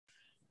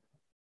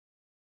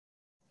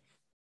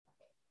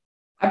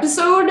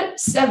Episode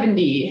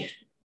 70.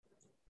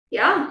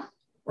 Yeah.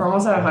 We're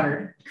almost at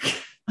 100.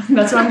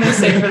 That's what I'm going to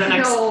say for the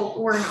next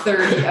we're not.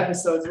 30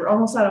 episodes. We're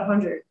almost at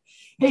 100.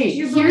 Hey, Did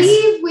you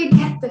believe we'd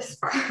get this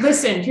far?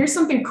 Listen, here's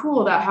something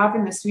cool that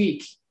happened this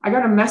week. I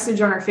got a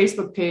message on our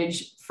Facebook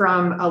page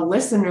from a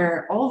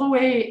listener all the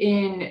way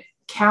in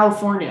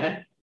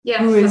California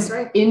who is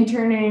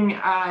interning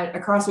at a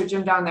CrossFit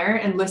gym down there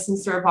and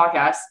listens to our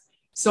podcast.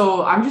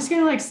 So I'm just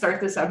going to start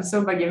this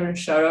episode by giving a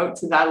shout out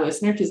to that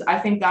listener because I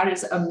think that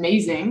is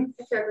amazing.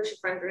 I feel like we should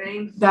find her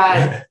name.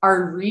 That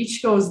our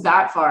reach goes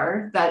that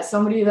far, that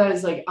somebody that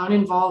is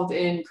uninvolved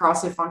in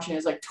CrossFit function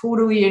is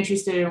totally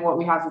interested in what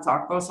we have to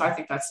talk about. So I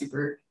think that's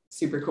super,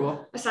 super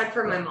cool. Aside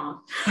from my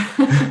mom.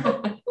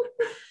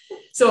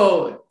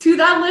 So to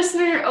that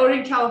listener out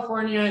in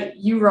California,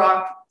 you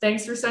rock.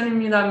 Thanks for sending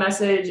me that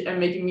message and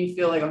making me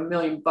feel like $1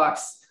 million.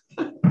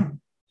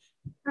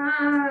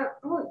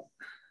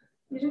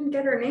 You didn't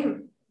get her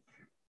name.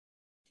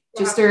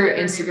 Just her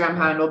Instagram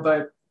handle,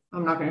 but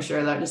I'm not going to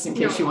share that just in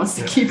case she wants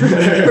to keep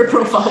her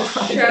profile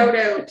private. Shout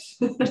out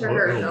to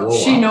her.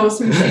 She knows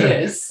who she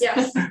is.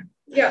 Yes.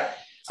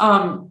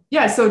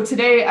 Yeah. So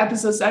today,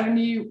 episode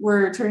 70,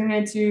 we're turning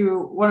it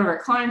to one of our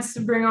clients to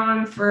bring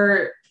on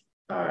for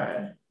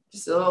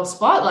just a little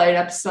spotlight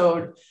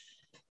episode.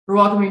 We're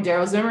welcoming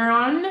Daryl Zimmer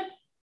on.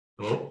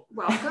 Hello.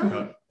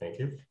 Welcome. Thank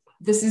you.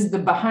 This is the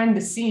behind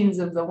the scenes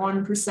of the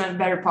 1%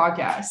 Better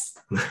podcast.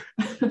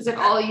 Is it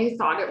all you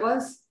thought it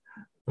was?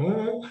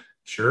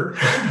 Sure.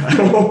 I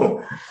don't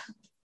know.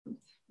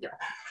 Yeah,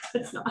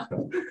 it's not.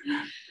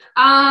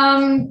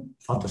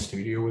 Thought the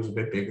studio was a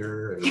bit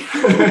bigger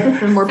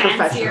and more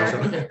fancier.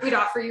 professional. We'd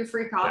offer you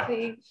free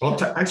coffee. Yeah.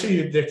 Well, actually,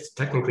 you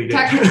technically did.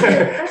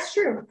 That's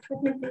true.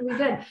 Technically, we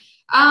did.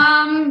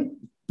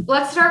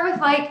 Let's start with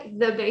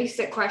the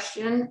basic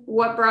question.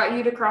 What brought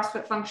you to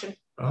CrossFit Function?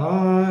 Well,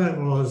 I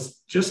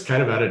was just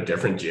kind of at a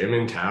different gym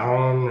in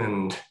town,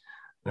 and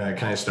I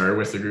kind of started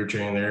with the group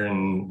training there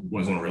and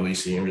wasn't really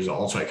seeing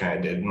results. So I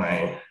kind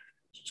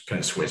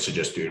of switched to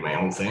just doing my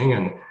own thing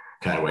and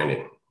kind of went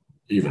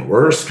even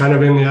worse, kind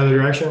of in the other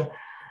direction.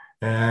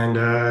 And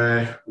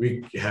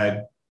we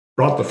had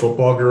brought the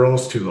football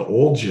girls to the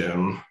old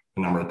gym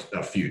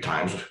a few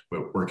times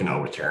working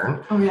out with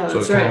Taryn. Oh yeah, so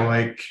it's kind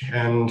of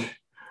and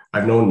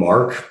I've known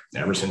Mark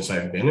ever since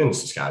I've been in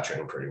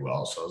Saskatchewan pretty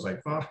well. So I was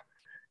like, well,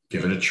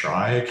 give it a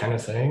try kind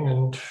of thing.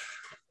 And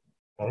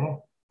I don't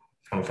know,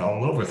 kind of fell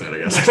in love with it, I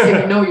guess. I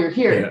didn't know you're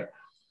here. Yeah.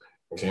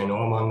 Because I know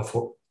I'm on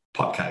the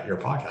your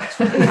podcast.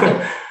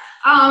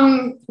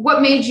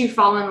 What made you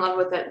fall in love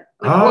with it?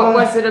 What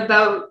was it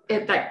about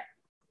it that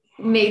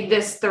made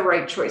this the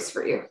right choice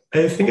for you?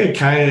 I think it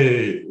kind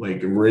of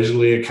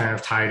originally it kind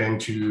of tied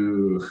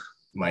into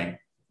my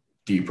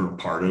deeper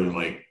part of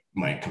my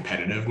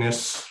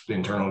competitiveness,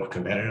 internal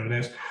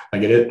competitiveness.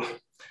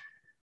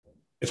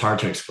 It's hard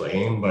to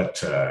explain,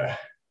 but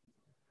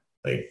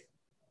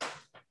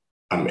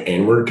I'm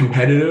inward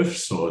competitive,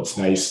 so it's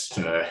nice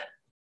to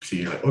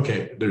see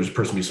okay, there's a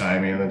person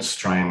beside me, let's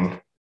try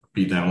and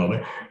beat them a little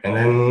bit. And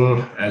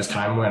then as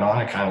time went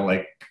on, it kind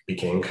of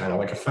became kind of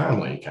like a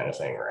family kind of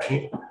thing,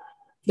 right?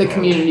 The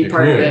community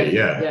part of it.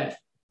 Yeah.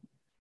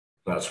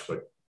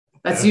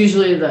 That's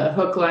usually the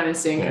hook, line, and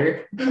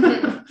sinker.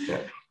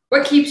 Yeah.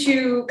 What keeps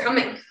you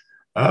coming?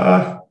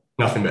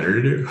 Nothing better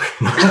to do.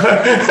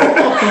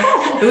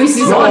 At least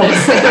he's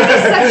honest.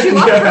 I set you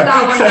up for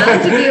that one, man,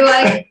 to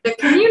be the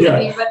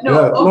community, but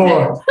no.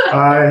 Okay.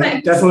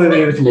 No,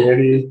 definitely the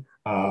community.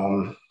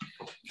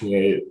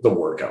 The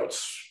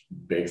workouts,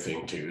 big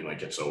thing too.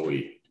 It's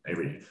always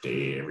every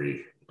day,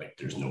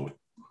 there's no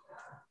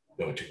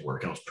two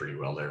workouts pretty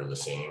well. They're the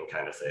same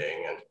kind of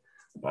thing, and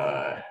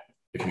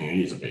the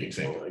community is a big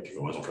thing. If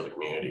it wasn't for the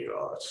community,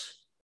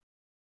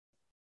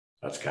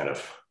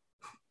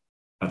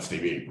 that's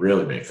the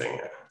really big thing.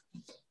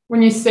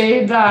 When you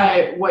say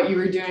that what you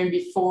were doing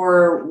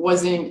before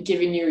wasn't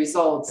giving you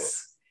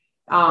results,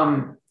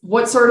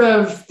 what sort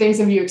of things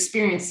have you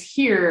experienced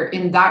here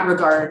in that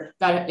regard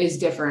that is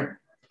different?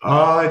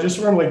 Just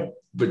around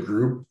the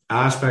group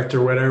aspect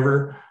or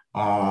whatever.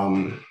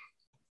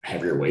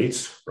 Heavier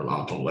weights, we're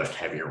allowed to lift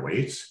heavier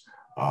weights.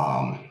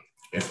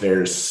 If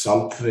there's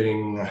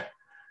something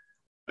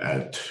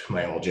at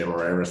my old gym or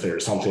whatever, if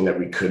there's something that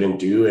we couldn't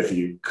do, if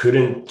you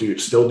couldn't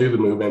still do the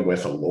movement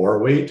with a lower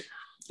weight,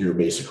 you're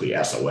basically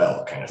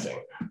SOL kind of thing.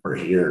 Where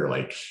here,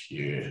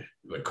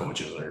 the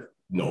coaches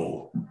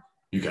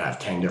you could have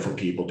 10 different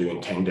people doing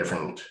 10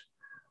 different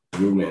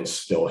movements,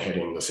 still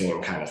hitting the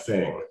same kind of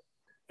thing,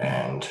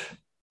 and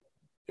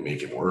you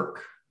make it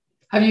work.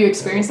 Have you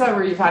experienced that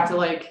where you've had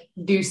to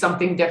do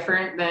something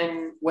different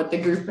than what the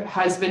group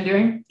has been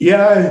doing?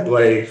 Yeah,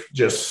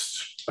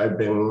 I've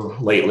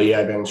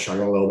been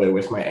struggling a little bit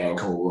with my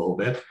ankle a little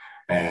bit.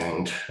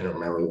 And I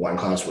remember one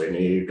class,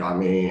 Whitney got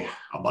me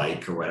a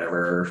bike or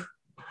whatever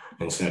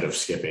instead of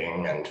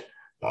skipping. And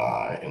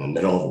in the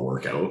middle of a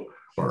workout,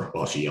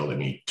 she yelled at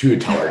me to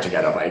tell her to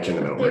get a bike in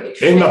the middle of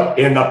it. In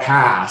the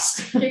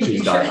past,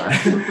 she's done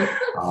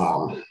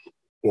that.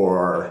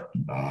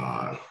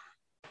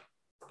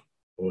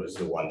 What was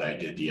the one that I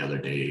did the other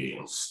day?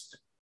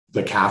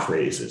 the calf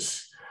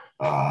raises.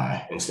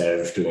 Instead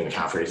of doing the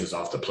calf raises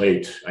off the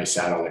plate, I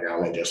sat on the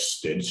ground and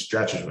just did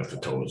stretches with the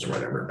toes or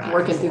whatever.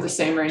 Working through the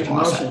same range of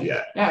motion.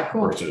 Yeah,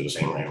 cool. Work through the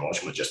same range of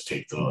motion, but just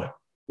take the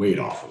weight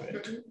off of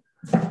it.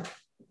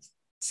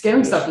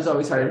 Scaling stuff is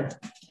always hard.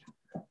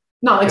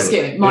 Not like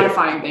scaling,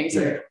 modifying things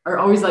are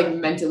always like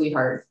mentally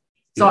hard.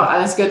 So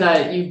that's good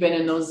that you've been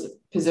in those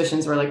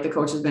positions where like the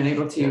coach has been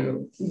able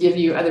to give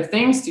you other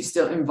things to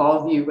still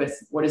involve you with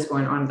what is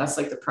going on. That's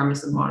like the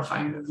premise of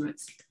modifying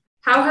movements.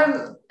 How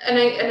have, and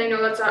I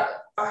know that's a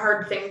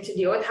hard thing to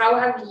deal with. How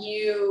have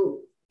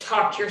you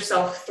talked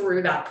yourself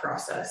through that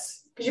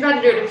process? Because you've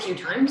had to do it a few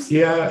times.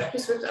 Yeah.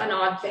 Just with an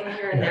odd thing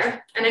here and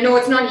there. And I know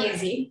it's not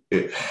easy.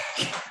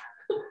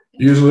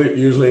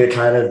 Usually it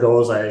kind of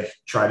goes, I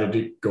try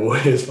to go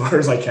as far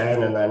as I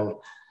can, and then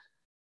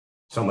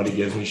somebody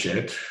gives me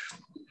shit.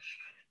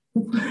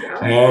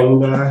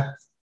 And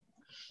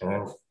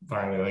then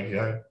finally,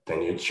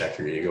 then you check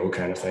your ego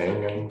kind of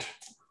thing and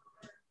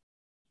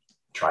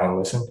try and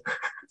listen.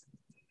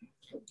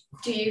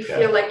 Do you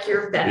feel like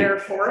you're better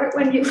for it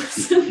when you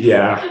listen?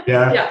 Yeah.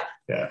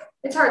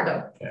 It's hard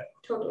though. Yeah.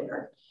 Totally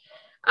hard.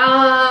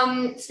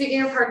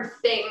 Speaking of hard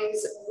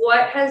things,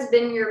 what has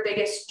been your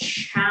biggest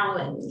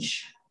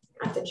challenge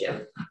at the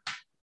gym?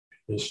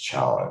 Biggest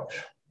challenge.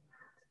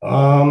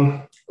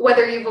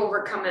 Whether you've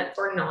overcome it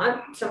or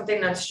not, something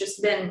that's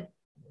just been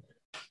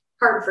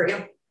hard for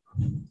you.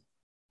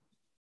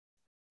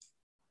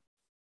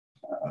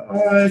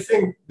 I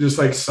think just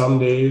like some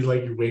days,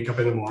 like you wake up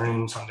in the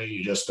morning, some days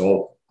you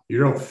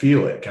don't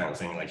feel it kind of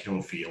thing. Like you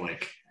don't feel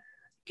like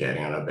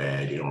getting out of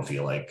bed. You don't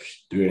feel like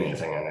doing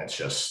anything. And it's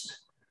just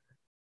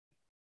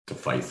to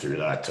fight through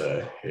that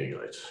hey,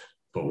 let's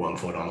put one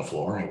foot on the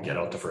floor and get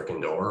out the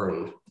freaking door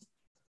and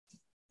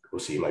go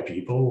see my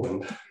people.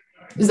 And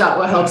is that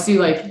what helps you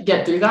like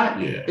get through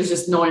that? Yeah. It's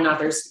just knowing that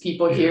there's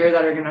people here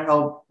that are going to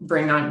help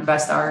bring that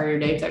best hour of your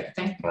day type of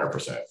thing.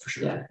 100% for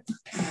sure. Yeah.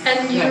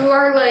 And you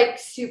are like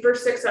super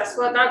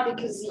successful at that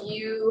because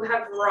you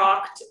have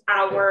rocked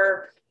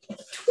our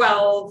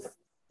 12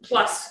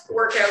 plus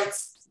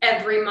workouts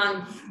every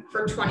month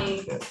for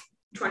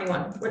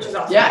 2021, which is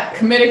awesome. Yeah.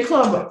 Committed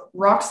club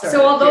rock star.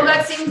 So although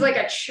that seems like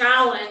a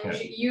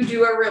challenge, you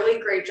do a really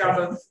great job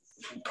of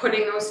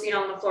putting those feet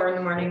on the floor in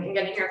the morning and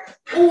getting here.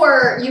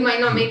 Or you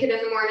might not make it in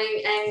the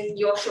morning and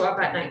you'll show up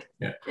at night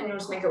and you'll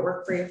just make it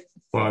work for you.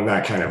 Well, and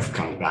that kind of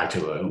comes back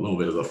to a little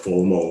bit of the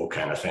FOMO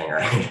kind of thing,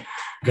 right?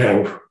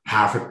 Kind of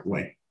half it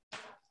like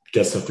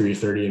gets to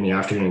 3:30 in the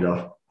afternoon and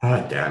go,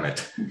 damn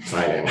it,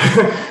 sign in.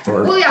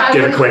 Or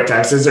give a quick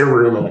text, is there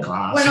room in the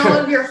class? When all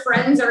of your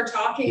friends are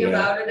talking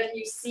about it and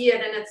you see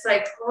it and it's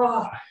like,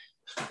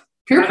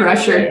 peer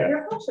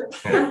pressure.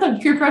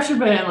 Peer pressure,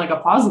 but in like a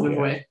positive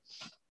way.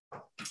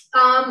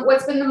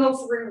 What's been the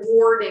most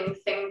rewarding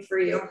thing for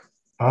you?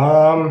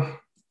 I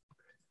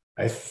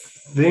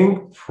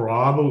think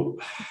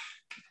probably.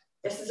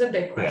 This is a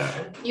big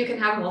question. You can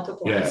have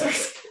multiple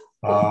answers.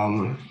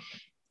 I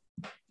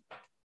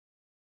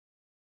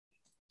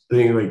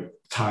think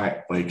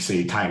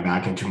tying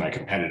back into my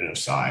competitive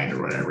side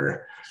or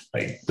whatever,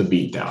 like the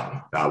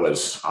beatdown, that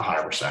was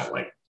 100%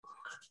 like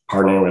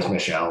partnering with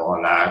Michelle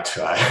on that.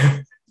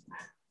 I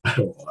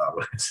don't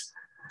know,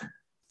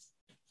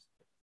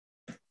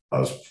 that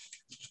was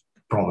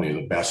probably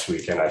the best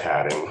weekend I've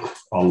had in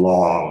a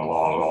long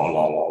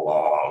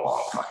time.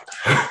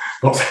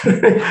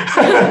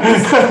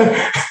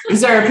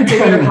 Is there a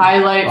particular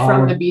highlight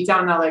from the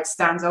beatdown that like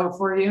stands out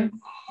for you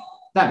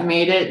that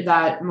made it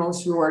that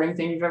most rewarding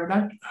thing you've ever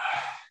done?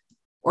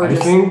 Or I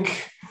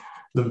think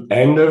the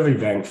end of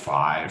event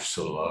 5,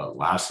 so the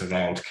last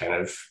event kind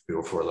of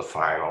before the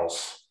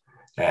finals.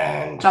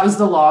 And that was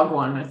the log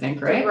one, I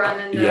think, right? The run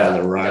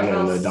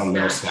and the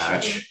dumbbell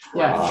snatch.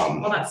 Yeah.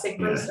 All that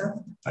synchro stuff.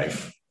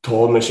 I've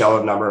told Michelle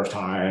a number of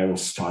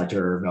times, talked to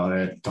her about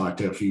it, talked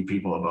to a few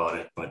people about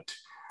it, but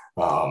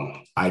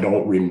I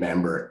don't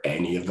remember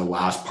any of the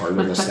last part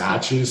of the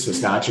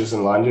snatches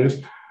and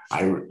lunges.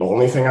 The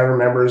only thing I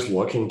remember is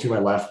looking to my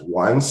left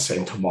once,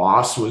 and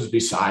Tomas was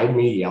beside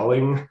me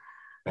yelling,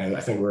 and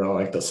I think we're on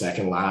like the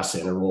second last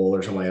interval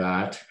or something like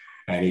that.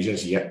 And he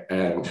just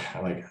and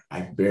I'm like,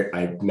 I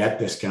met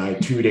this guy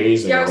 2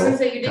 days ago. Yeah, I was gonna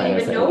say you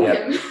didn't even know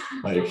him.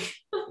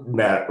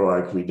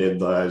 Like we did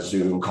the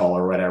Zoom call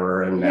or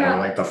whatever, and then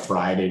like the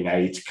Friday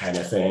night kind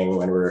of thing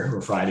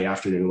or Friday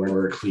afternoon when we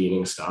were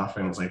cleaning stuff,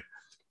 and it's like,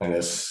 and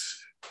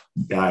this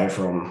guy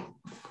from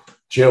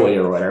Chile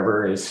or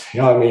whatever is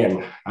yelling at me,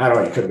 and I don't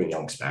know, he could have been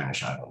yelling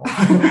Spanish, I don't know.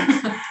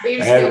 But he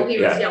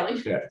was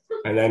yelling. Yeah,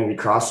 and then we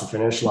crossed the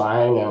finish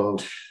line,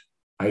 and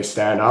I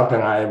stand up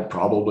and I'm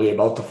probably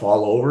about to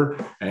fall over,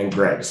 and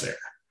Greg's there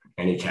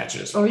and he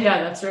catches. Oh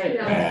yeah, that's right.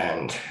 Yeah.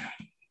 And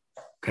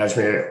catch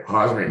me,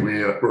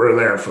 we're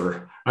there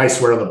for, I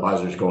swear the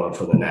buzzer's going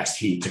for the next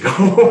heat to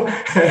go.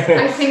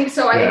 I think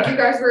so. I think you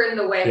guys were in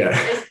the way. Yeah.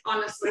 I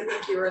honestly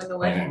think you were in the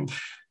way. And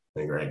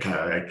Greg kind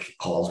of like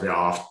hauls me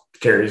off,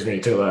 carries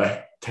me to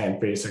the tent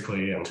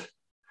basically. And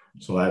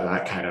so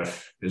that kind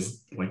of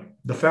is like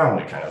the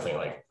family kind of thing.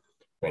 Like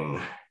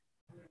when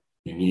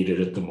you needed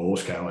it the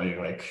most, kind of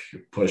like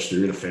push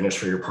through to finish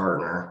for your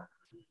partner.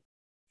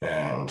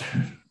 And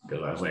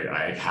because I was like,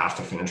 I have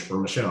to finish for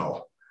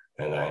Michelle.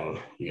 And then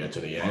you get to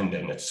the end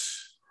and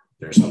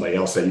there's somebody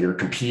else that you're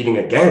competing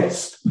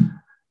against,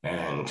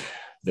 and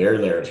they're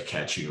there to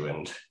catch you.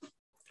 And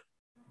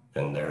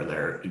they're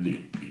there.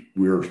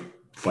 We're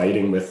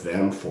fighting with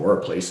them for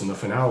a place in the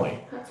finale.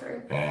 That's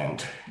right.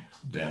 And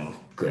then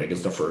Greg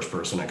is the first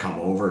person to come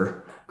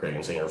over. Greg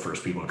and Zane are the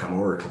first people to come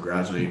over,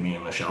 congratulate me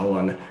and Michelle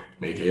on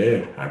making it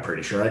in. I'm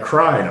pretty sure I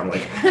cried. I'm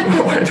like,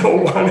 no, I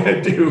don't want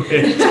to do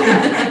it.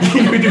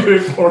 You do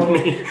it for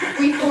me.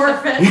 We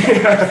forfeit.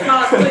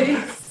 Yeah.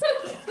 Please.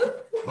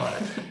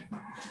 But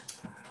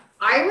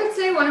I would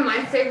say one of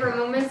my favorite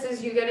moments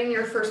is you getting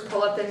your first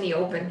pull-up in the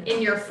open,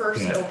 in your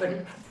first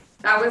open.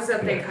 That was a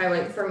big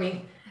highlight for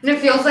me. And it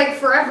feels like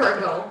forever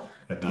ago.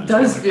 It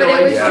does feel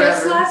like But it was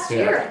just last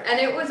year, and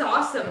it was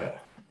awesome. Yeah.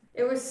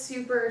 It was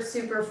super,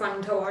 super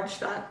fun to watch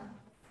that.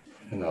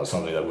 And that was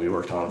something that we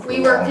worked on for a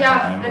long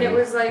time. And it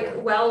was like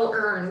well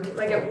earned.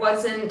 Like it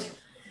wasn't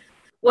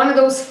one of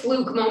those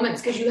fluke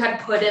moments because you had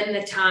put in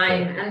the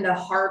time and the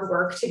hard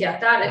work to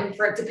get that, and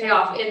for it to pay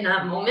off in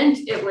that moment,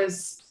 it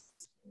was.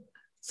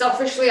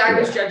 Selfishly, I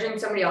was judging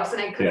somebody else,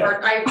 and I could.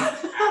 I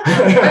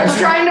was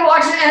trying to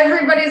watch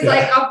everybody's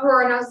like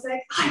uproar, and I was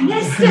like, I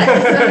missed it.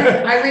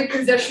 So I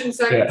repositioned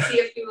so I could see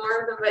a few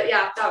more of them. But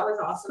yeah, that was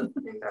awesome.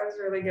 I think that was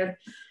really good.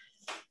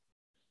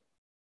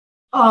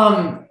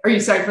 Are you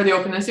excited for the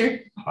Open this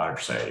year?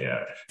 100%,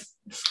 yeah.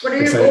 What are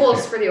your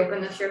goals for the Open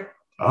this year?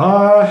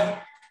 I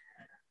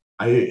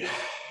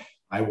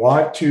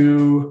want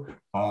to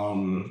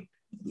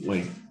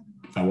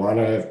I want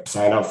to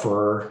sign up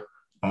for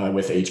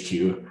with HQ,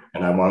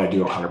 and I want to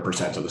do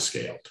 100% of the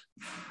scaled.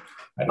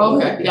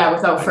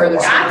 Without further.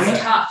 That's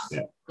tough.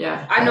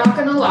 Yeah. I'm not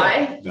gonna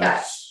lie.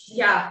 That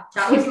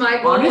was my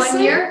goal. Honestly,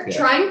 1 year.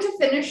 Trying to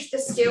finish the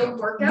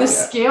scaled workouts. The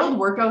scaled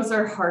workouts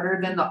are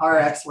harder than the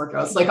RX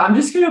workouts. Like, I'm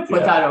just gonna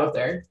put that out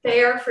there.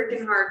 They are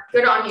freaking hard.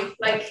 Good on you.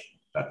 Like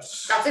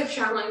that's a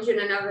challenge in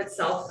and of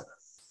itself.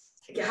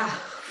 Yeah.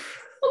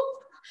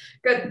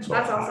 Good.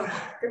 That's awesome.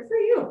 Good for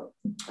you.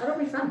 That'll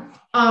be fun.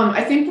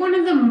 I think one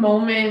of the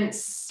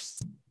moments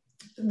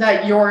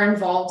that you're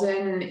involved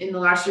in the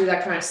last year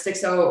that kind of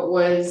sticks out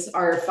was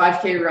our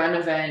 5K run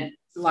event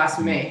last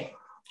May.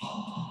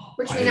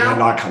 Which we now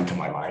not come to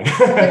my mind.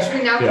 Which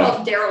we now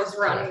call Daryl's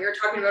Run. We were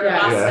talking about it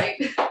last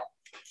night.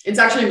 It's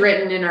actually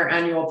written in our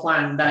annual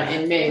plan that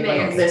in May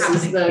this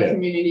is the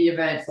community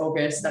event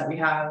focus that we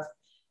have.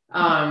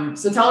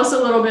 So tell us a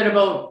little bit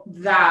about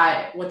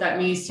that, what that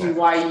means to you,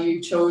 why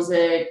you chose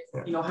it,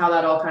 how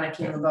that all kind of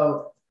came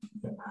about.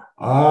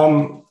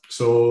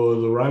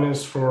 So the run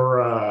is for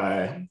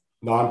a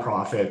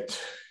nonprofit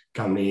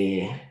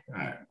company.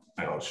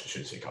 I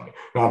should say company,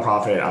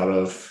 nonprofit out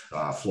of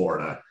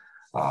Florida.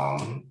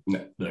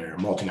 They're a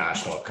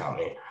multinational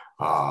company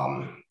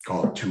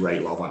called To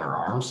Write Love on Our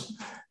Arms.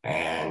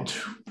 And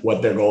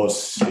what their goal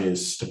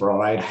is to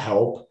provide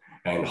help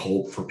and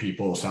hope for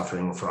people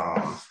suffering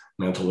from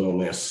mental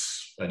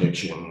illness,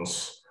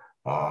 addictions,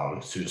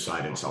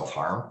 suicide, and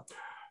self-harm.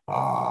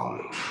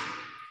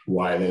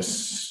 Why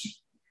this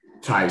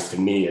ties to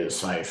me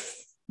is I've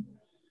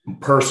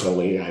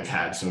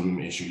had some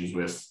issues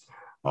with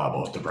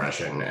both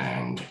depression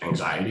and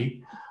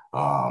anxiety.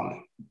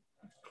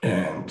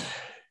 And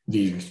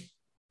these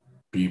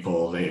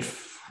people,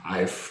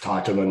 I've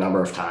talked to them a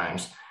number of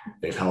times.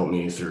 They've helped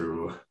me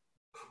through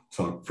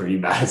some pretty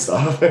bad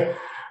stuff.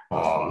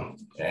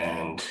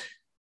 And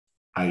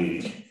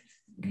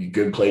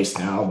good place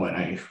now, but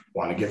I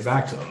want to give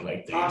back to them.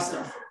 Like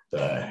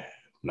the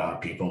amount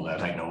of people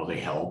that I know they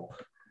help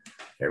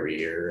every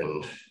year,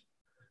 and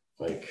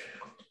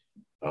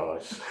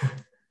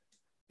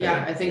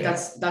I think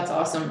that's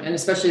awesome, and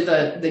especially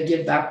the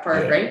give back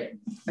part, right?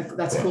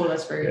 That's cool.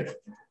 That's very good.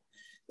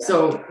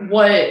 So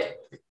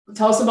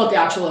tell us about the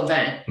actual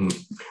event.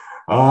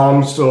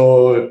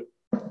 So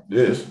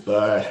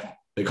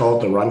they call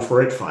it the Run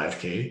For It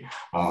 5K.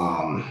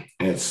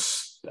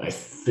 I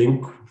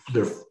think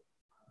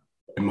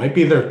it might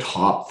be their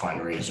top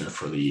fundraiser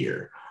for the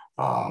year.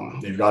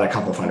 They've got a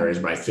couple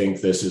fundraisers, but I think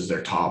this is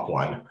their top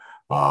one.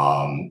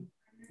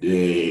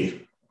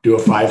 They do a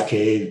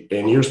 5K.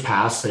 In years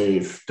past,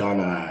 they've done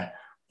a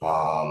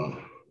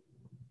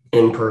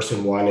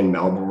in-person one in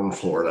Melbourne,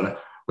 Florida,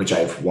 which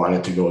I've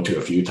wanted to go to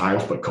a few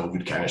times, but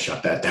COVID kind of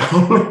shut that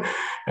down.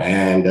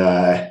 And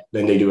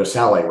then they do a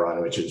Sally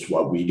Run, which is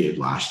what we did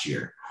last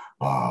year.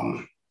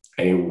 And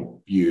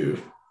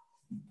you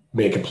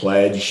make a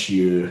pledge,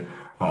 you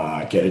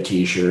get a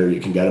t-shirt,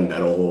 you can get a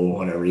medal,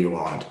 whatever you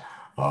want.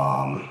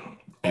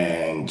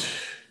 And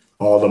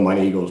all the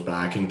money goes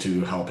back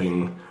into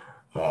helping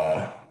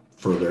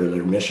further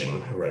their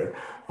mission, right?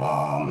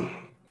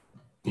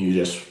 You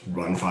just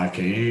run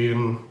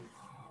 5K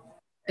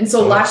and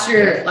so last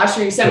year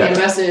you sent me a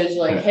message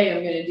like, hey,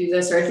 I'm going to do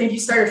this, or I think you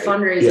started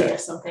fundraising or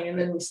something, and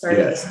then we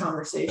started this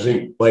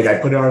conversation. I think I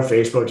put it on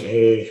Facebook,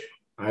 hey,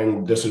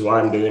 this is what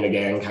I'm doing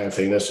again, kind of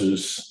thing. Last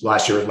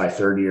year was my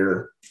third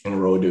year in a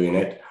row doing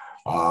it.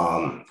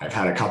 I've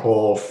had a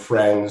couple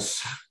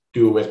friends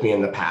do it with me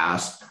in the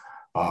past,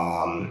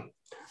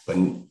 but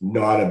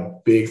not a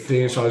big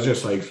thing. So I was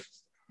just like,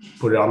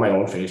 put it on my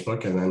own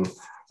Facebook, and then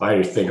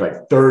I think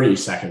like 30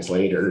 seconds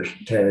later,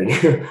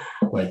 Taryn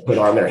like put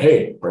on there,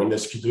 hey, bring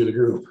this to the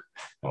group.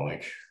 I'm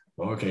like,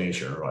 okay,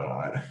 sure, why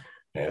not?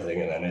 And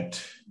then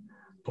it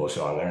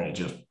posted on there, and it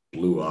just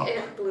blew up.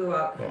 It blew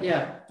up.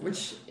 Yeah,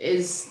 which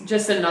is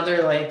just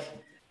another like,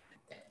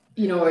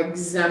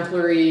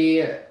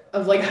 exemplary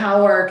of like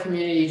how our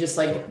community just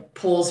like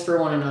pulls for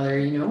one another,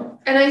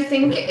 And I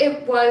think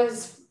it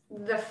was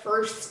the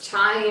first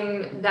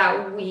time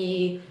that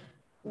we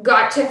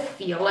got to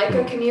feel like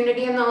a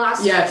community in the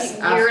last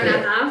year and a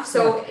half.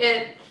 So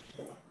it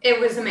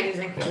was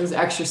amazing. It was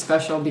extra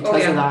special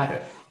because of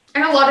that.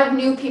 And a lot of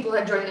new people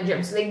had joined the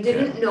gym, so they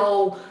didn't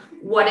know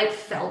what it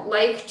felt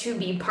like to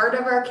be part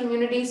of our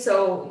community.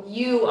 So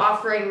you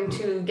offering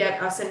to get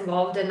us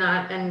involved in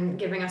that and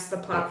giving us the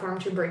platform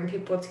to bring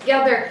people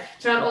together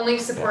to not only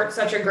support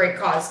such a great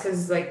cause,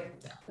 because like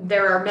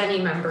there are many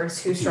members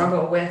who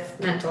struggle with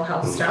mental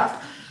health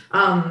stuff.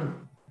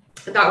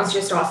 That was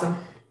just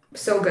awesome.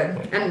 So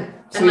good. And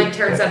like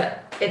Taryn said,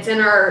 it's in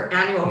our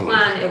annual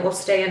plan. It will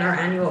stay in our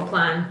annual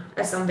plan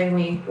as something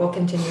we will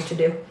continue to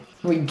do.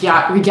 We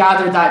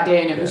gathered that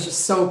day, and it was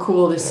just so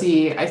cool to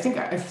see. I think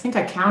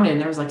I counted, and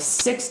there was like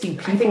 60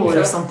 people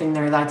or something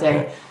there that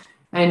day.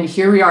 And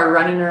here we are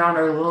running around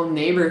our little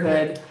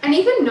neighborhood. And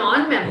even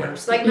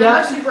non-members, like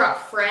members who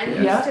brought friends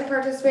to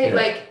participate, and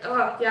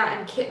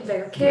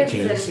their kids.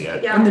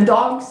 And the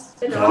dogs.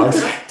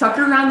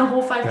 Tucker ran the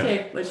whole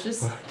 5K. Let's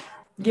just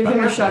give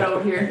him a shout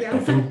out here. I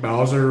think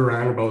Bowser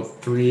ran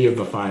about 3 of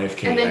the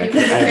 5K. And then I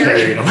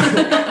carried him.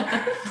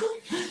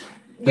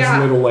 His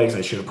little legs,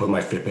 I should have put my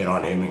Fitbit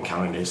on him and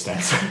counted his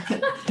steps.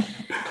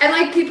 And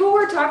like people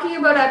were talking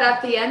about it at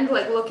the end,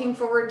 like looking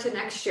forward to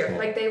next year.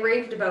 Like they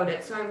raved about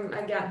it. So I'm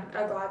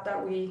glad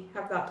that we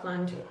have that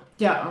planned.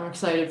 Yeah, I'm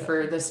excited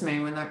for this May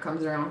when that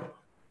comes around.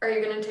 Are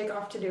you going to take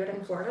off to do it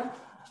in Florida?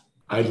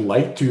 I'd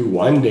like to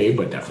one day,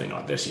 but definitely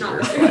not this year.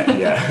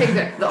 Exactly.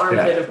 The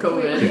armpit of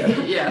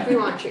COVID. Yeah. We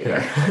want you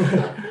there.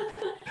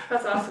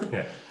 That's awesome.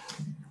 Yeah.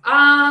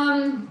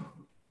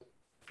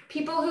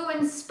 People who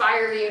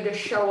inspire you to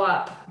show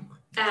up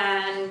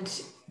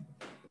and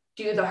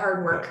do the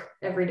hard work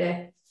every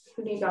day.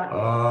 Who do you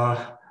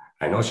got?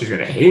 I know she's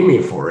gonna hate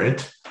me for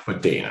it,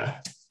 but Dana,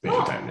 big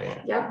time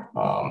Dana. Yeah.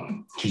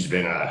 She's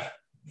been a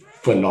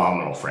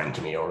phenomenal friend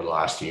to me over the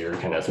last year,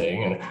 kind of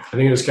thing. And I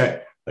think it was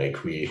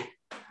like we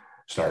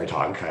started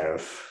talking kind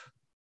of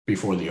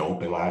before the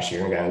open last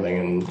year, kind of thing,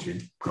 and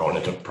she's grown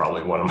into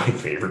probably one of my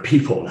favorite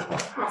people now.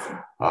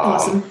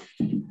 Awesome.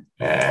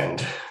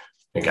 And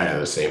kind of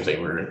the same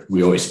thing.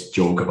 We always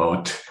joke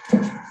about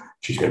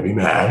she's going to be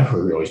mad.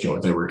 We always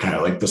joke that we're kind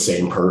of like the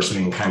same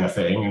person kind of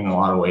thing in a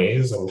lot of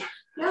ways. And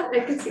yeah, I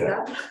can see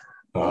that.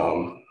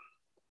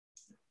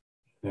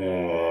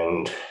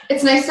 And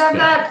it's nice to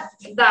have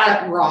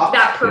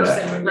that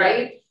person,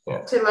 right?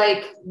 Yeah. To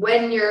like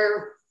when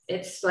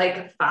it's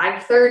like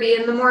 5:30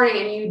 in the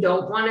morning and you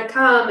don't want to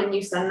come and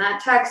you send that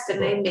text and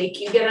they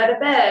make you get out of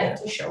bed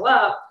to show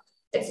up.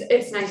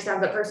 It's nice to have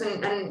that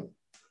person. And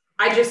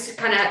I just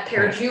kind of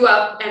paired you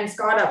up and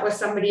Scott up with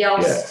somebody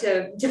else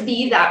to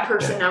be that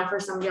person now for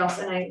somebody else.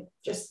 And I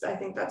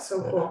think that's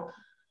so cool.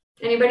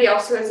 Anybody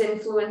else who has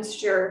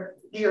influenced your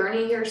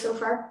journey here so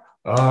far?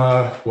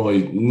 Well,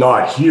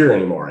 not here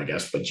anymore, I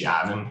guess, but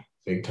Javin,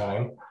 big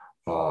time.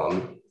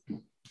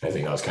 I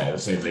think that was kind of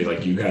the same thing.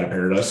 Like you kind of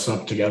paired us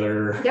up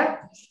together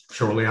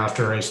shortly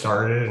after I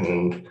started.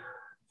 And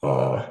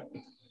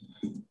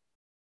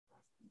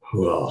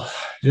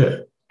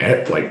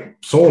like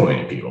so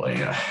many people.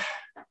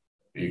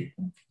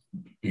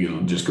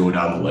 You just go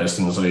down the list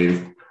and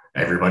say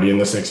everybody in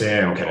the 6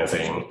 a.m. kind of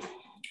thing.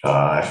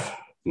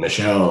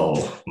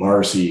 Michelle,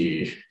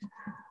 Marcy,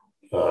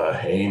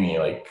 Amy,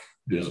 like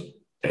just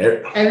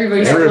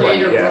everybody's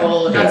played a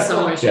role in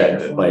so much.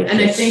 And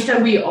I think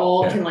that we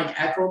all can like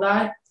echo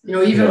that.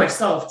 Even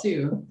myself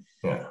too.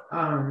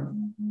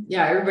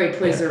 Everybody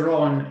plays their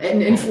role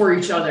and for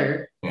each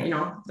other.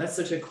 That's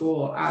such a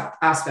cool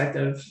aspect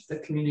of the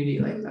community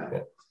like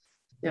that.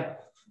 Yeah.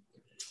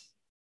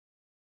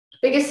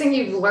 Biggest thing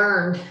you've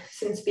learned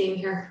since being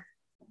here?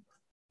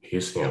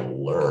 Biggest thing I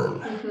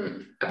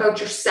learned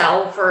about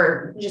yourself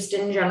or just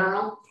in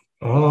general?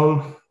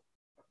 I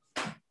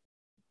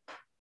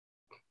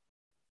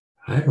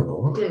don't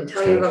know. Didn't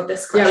tell you about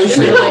this question. We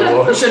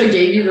should have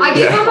gave you. I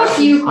gave him a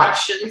few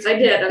questions. I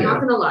did. I'm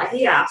not gonna lie.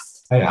 He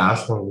asked. I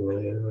asked him.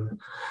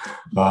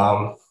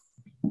 I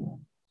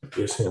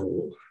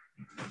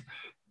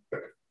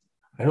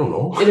don't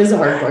know. It is a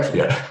hard question.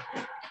 Yeah.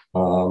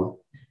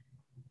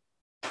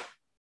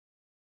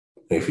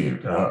 If you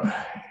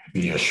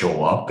just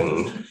show up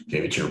and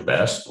give it your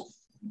best,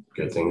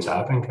 good things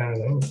happen, kind of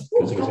thing.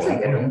 Good things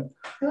happen.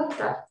 I like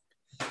that.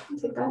 I'll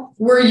take that.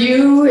 Were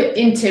you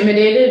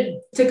intimidated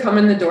to come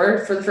in the door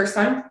for the first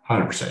time?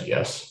 100%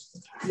 yes.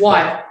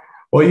 Why?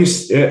 Well,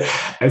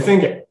 I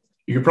think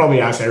you probably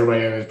ask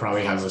everybody, and it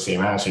probably has the same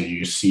answer.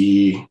 You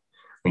see,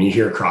 when you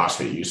hear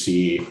CrossFit, you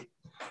see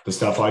the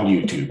stuff on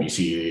YouTube, you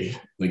see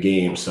the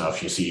game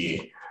stuff, you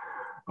see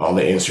all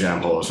the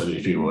Instagram posts of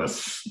these people with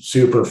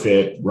super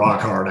fit,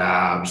 rock hard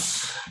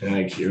abs, and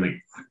like you're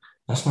like,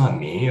 that's not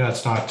me,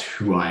 that's not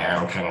who I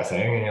am, kind of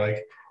thing. And you're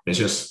like, it's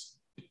just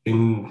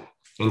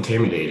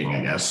intimidating,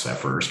 I guess, at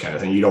first, kind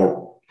of thing. You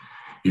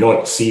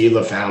don't see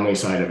the family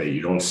side of it,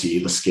 you don't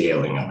see the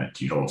scaling of it,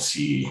 you don't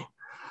see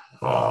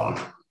how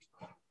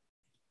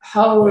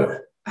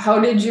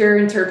did your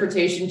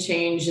interpretation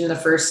change in the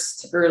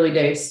first early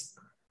days?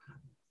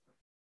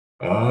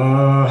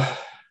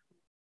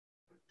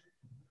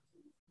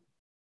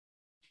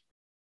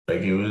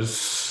 Like it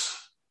was,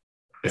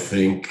 I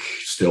think,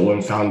 still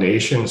in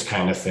foundations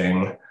kind of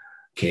thing.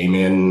 Came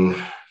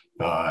in,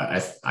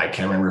 I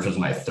can't remember if it was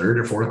my third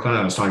or fourth class.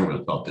 I was talking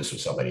about this with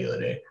somebody the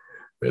other day,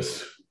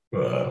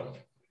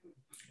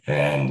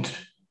 and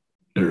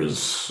there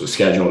was a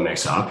schedule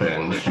mix up,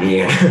 and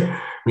me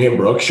and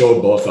Brooke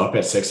showed both up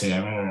at 6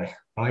 a.m. and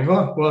I'm like,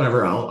 well,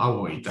 whatever,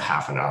 I'll wait the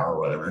half an hour or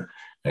whatever.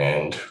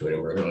 And we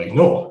were like,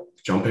 no,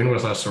 jump in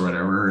with us or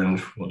whatever,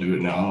 and we'll do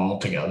it now all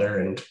together.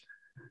 And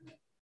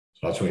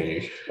that's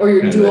when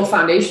your dual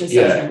foundation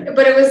session. Yeah.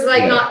 But it was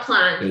like not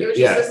planned. It was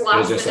just this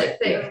last minute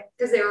thing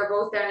because they were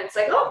both there, and it's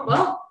like, oh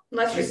well,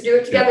 let's just do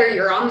it together.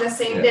 You're on the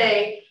same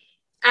day.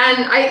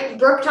 And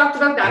Brooke talked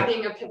about that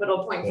being a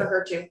pivotal point for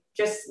her too.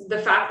 Just the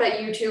fact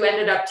that you two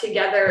ended up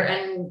together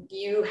and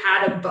you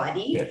had a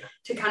buddy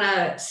to kind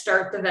of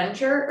start the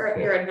venture or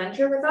your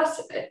adventure with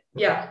us.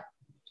 That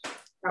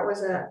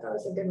was a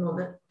good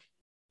moment.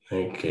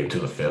 I came to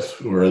the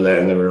fifth. We were there,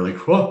 and they were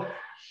like, well,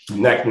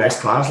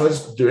 next class,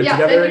 let's do it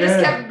together. Yeah, they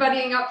just kept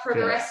buddying up for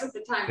the rest of the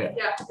time.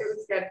 Yeah, it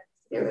was good.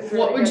 It was really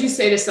what would you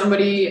say to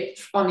somebody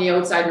on the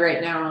outside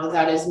right now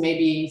that is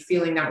maybe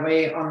feeling that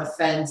way, on the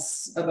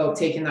fence about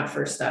taking that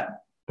first step?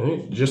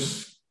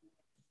 Just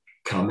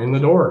come in the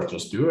door.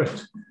 Just do it.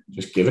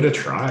 Just give it a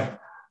try.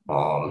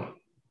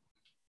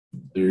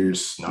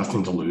 There's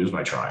nothing to lose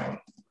by trying.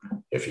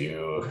 If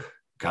you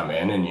come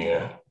in and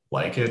you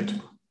like it,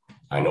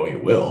 I know you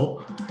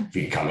will. If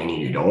you come in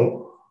and you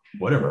don't,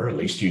 whatever, at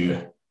least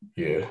you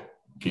gave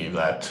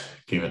it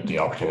the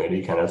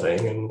opportunity, kind of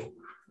thing. And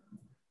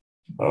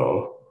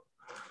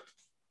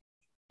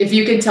if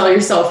you could tell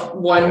yourself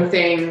one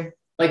thing,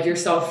 like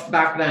yourself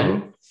back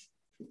then,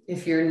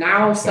 if your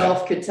now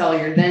self could tell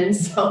your then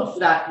self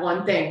that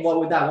one thing, what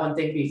would that one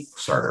thing be?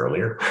 Start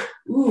earlier.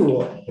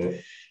 Ooh,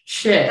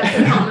 shit. That's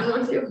a common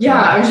one too. Yeah,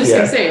 I was just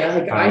gonna say,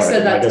 like, I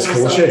said that to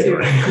myself too.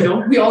 You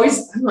know,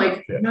 I'm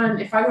like, man,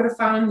 if I would have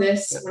found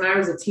this when I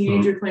was a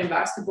teenager playing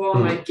basketball,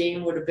 my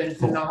game would have been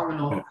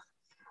phenomenal.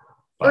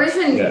 Or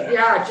even,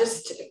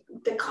 just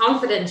the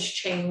confidence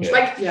change.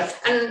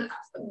 And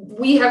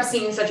we have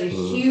seen such a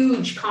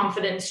huge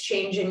confidence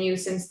change in you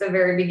since the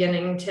very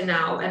beginning to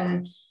now.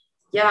 And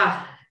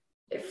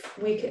if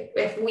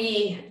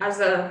we as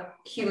a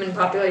human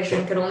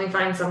population could only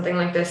find something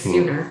like this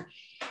sooner,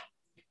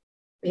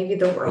 maybe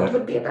the world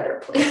would be a better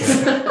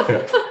place.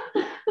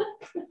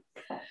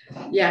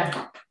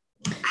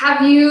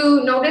 Have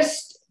you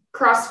noticed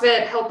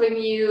CrossFit helping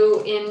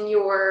you in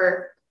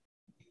your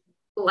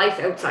life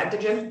outside the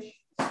gym?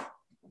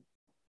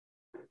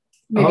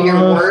 Maybe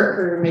your work,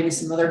 or maybe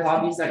some other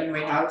hobbies that you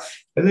might have?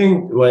 I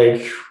think,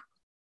 like,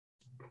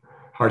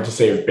 hard to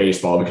say with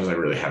baseball because I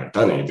really haven't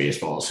done any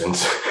baseball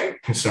since I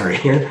started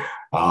here.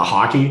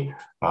 Hockey,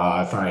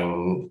 I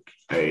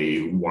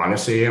want to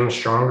say I'm a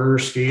stronger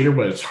skater,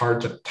 but it's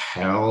hard to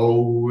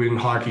tell in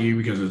hockey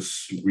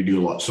because we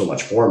do so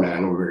much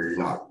four-man where you're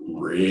not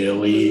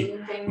really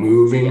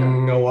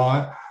moving a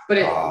lot. But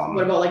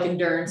what about like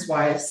endurance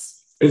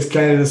wise? It's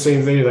kind of the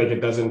same thing. Like, it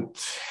doesn't.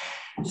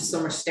 Just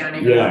so much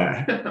standing.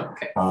 Yeah.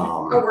 Okay.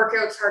 A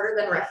workout's harder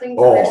than wrestling.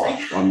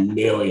 A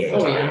million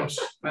times.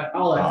 But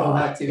I'll echo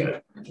that too.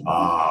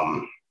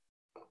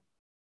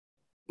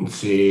 Let's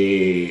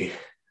see.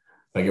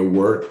 Like at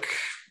work,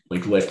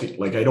 like lifting.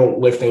 Like, I don't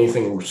lift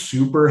anything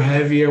super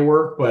heavy at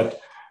work, but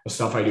the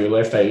stuff I do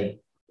lift, I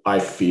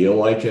feel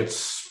like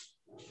it's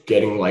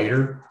getting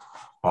lighter.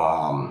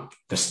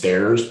 The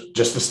stairs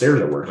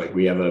at work. Like,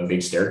 we have a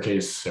big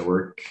staircase at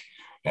work.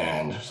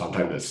 And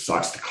sometimes it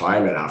sucks to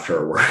climb it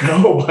after a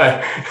workout,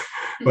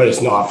 but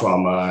it's not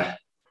from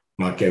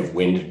not get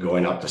winded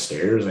going up the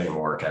stairs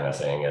anymore, kind of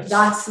thing.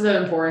 That's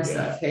the important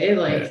stuff. Hey,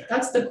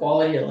 that's the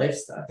quality of life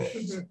stuff.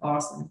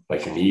 Awesome.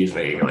 Like your knees,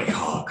 maybe you're like,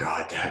 oh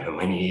god damn it,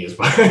 my knees.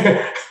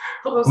 The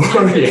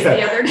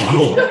other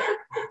day.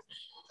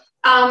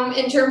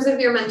 In terms of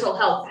your mental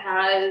health,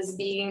 has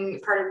being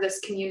part of this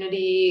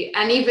community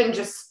and even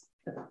just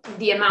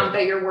the amount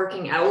that you're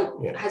working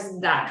out, has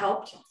that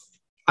helped?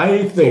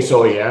 I think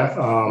so, yeah.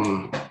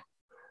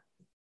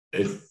 And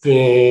it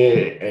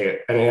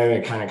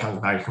kind of comes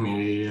back to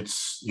community.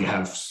 It's, you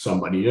have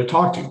somebody to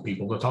talk to,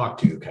 people to talk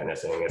to, kind of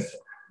thing. If,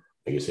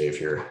 like you say,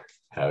 if you're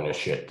having a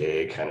shit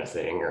day, kind of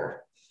thing,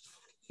 or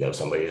you have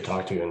somebody to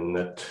talk to and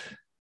that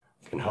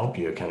can help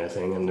you, kind of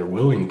thing, and they're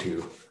willing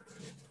to.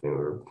 We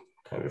were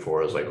kind of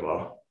before, I was like,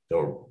 well,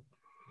 don't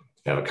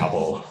have a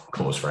couple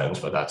close friends,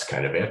 but that's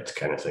kind of it,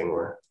 kind of thing.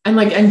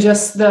 And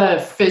just the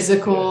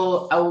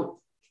physical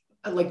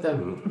like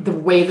the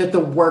way that the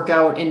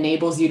workout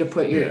enables you to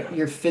put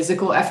your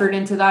physical effort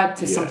into that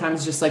to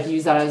sometimes just like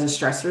use that as a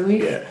stress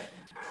relief.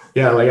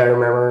 Yeah. Like I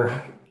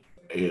remember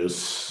it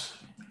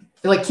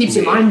like keeps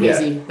your mind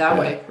busy that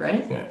way,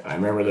 right? Yeah. I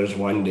remember there's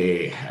one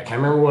day, I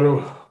can't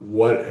remember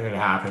what had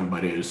happened,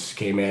 but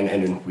came in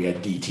and then we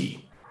had DT.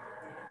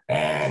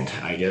 And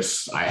I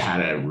had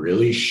a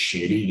really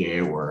shitty day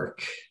at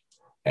work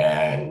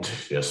and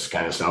just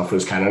kind of stuff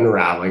was kind of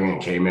unraveling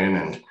and came in,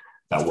 and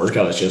that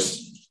workout is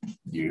just,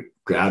 you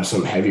grab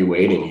some heavy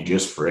weight and you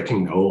just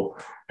fricking go.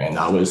 And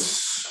it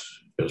was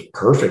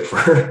perfect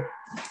for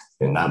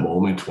in that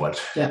moment,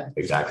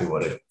 exactly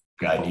what a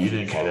guy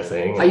needed kind of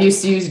thing. I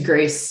used to use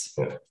Grace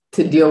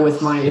to deal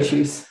with my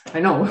issues. I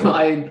know.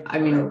 I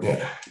mean,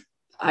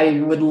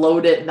 I would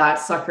load that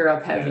sucker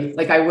up heavy.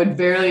 Like I would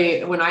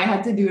barely, when I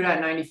had to do it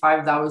at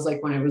 95, that was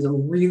like when it was a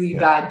really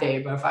bad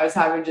day. But if I was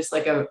having just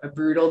like a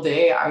brutal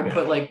day, I would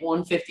put like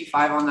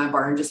 155 on that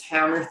bar and just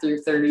hammer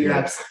through 30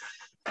 reps.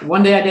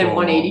 One day I did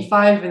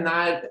 185, and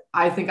that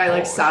I think I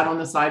like sat on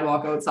the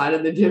sidewalk outside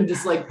of the gym,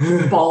 just like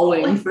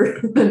bawling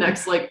for the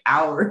next like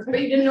hour. But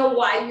you didn't know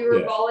why you were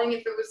bawling, if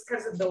it was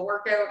because of the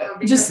workout or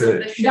because just of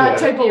the shit. That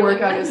type of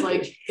workout is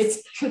like,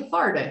 it's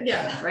cathartic,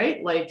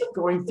 right? Like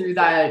going through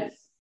that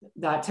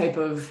type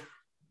of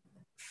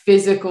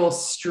physical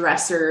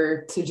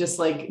stressor to just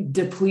like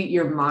deplete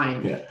your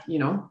mind, you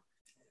know?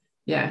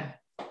 Yeah.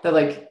 That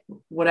like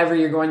whatever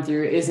you're going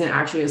through isn't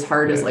actually as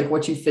hard as like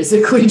what you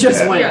physically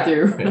just went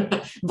through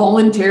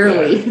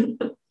voluntarily.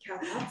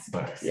 That's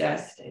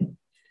disgusting.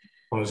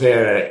 I was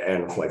there,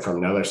 and like from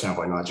another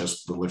standpoint, not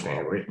just the lifting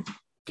and weight,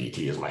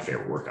 DT is my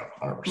favorite workout.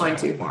 100%. Mine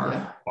too.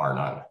 Bar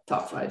none.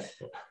 Top 5.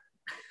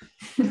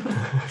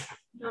 That's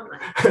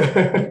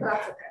okay.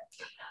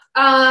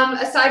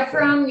 Aside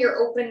from your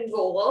open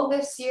goal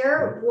this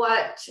year,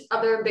 what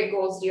other big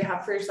goals do you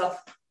have for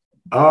yourself?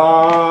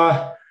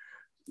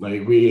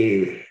 Like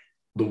the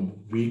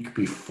weekend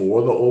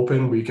before the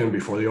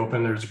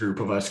open, there's a group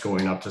of us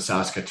going up to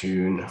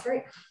Saskatoon. That's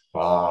right.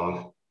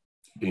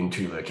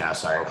 Into the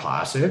Cast Iron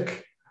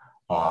Classic.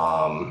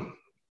 I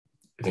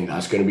think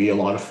that's going to be a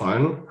lot of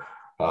fun.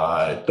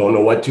 Don't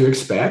know what to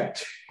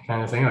expect,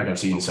 kind of thing. Like I've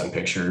seen some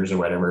pictures or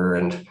whatever,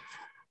 and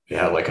they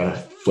had like a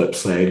flip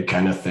slide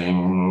kind of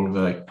thing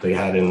like they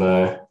had in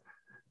the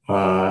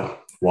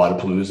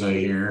Wadapalooza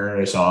here.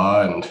 I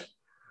saw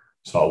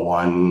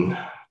one.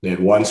 They had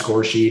one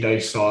score sheet I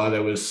saw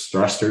that was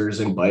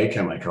thrusters and bike.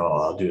 I'm like,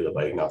 I'll do the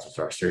bike, not the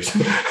thrusters.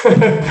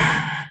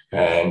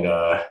 And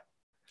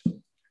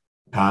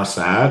past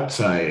that,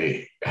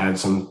 I had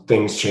some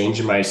things change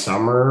in my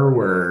summer.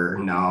 We're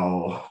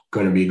now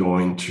going to be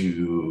going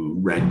to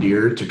Red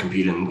Deer to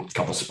compete in a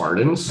couple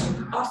Spartans.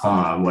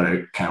 Awesome. What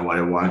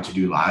I wanted to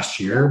do last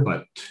year,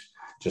 but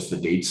just the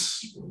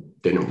dates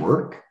didn't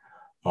work.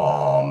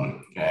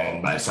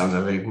 And by the sounds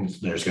of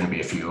it, there's going to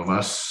be a few of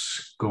us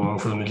going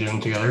for the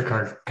gym together,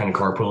 kind of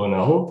carpooling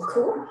out.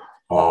 Cool.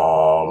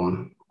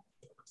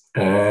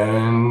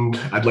 And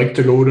I'd like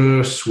to go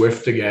to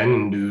Swift again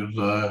and do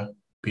the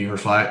Beaver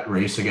Flat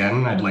race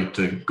again. I'd like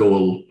to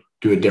go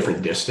do a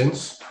different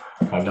distance.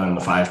 I've done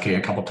the 5K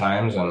a couple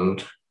times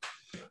and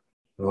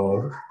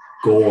go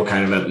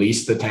kind of at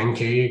least the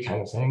 10K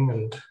kind of thing.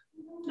 And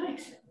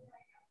nice.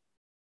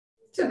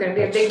 So going to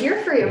be a big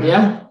year for you.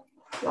 Yeah.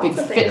 Big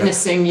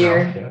fitnessing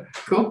year. Yeah.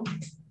 Cool.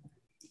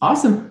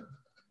 Awesome.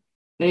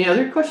 Any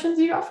other questions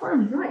you got for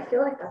him? No, I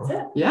feel like that's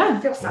it. Yeah. I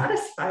feel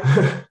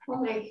satisfied.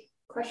 All my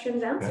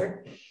questions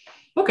answered.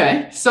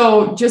 Okay.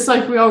 So just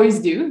like we always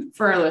do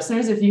for our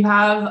listeners, if you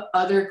have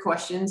other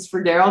questions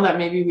for Daryl that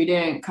maybe we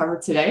didn't cover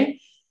today,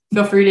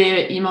 feel free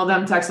to email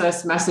them, text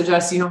us, message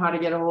us. You know how to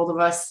get a hold of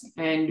us,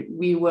 and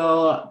we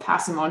will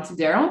pass them on to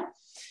Daryl.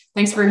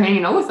 Thanks for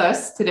hanging out with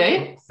us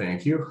today.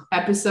 Thank you.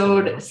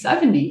 Episode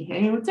 70,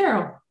 Hanging with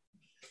Daryl.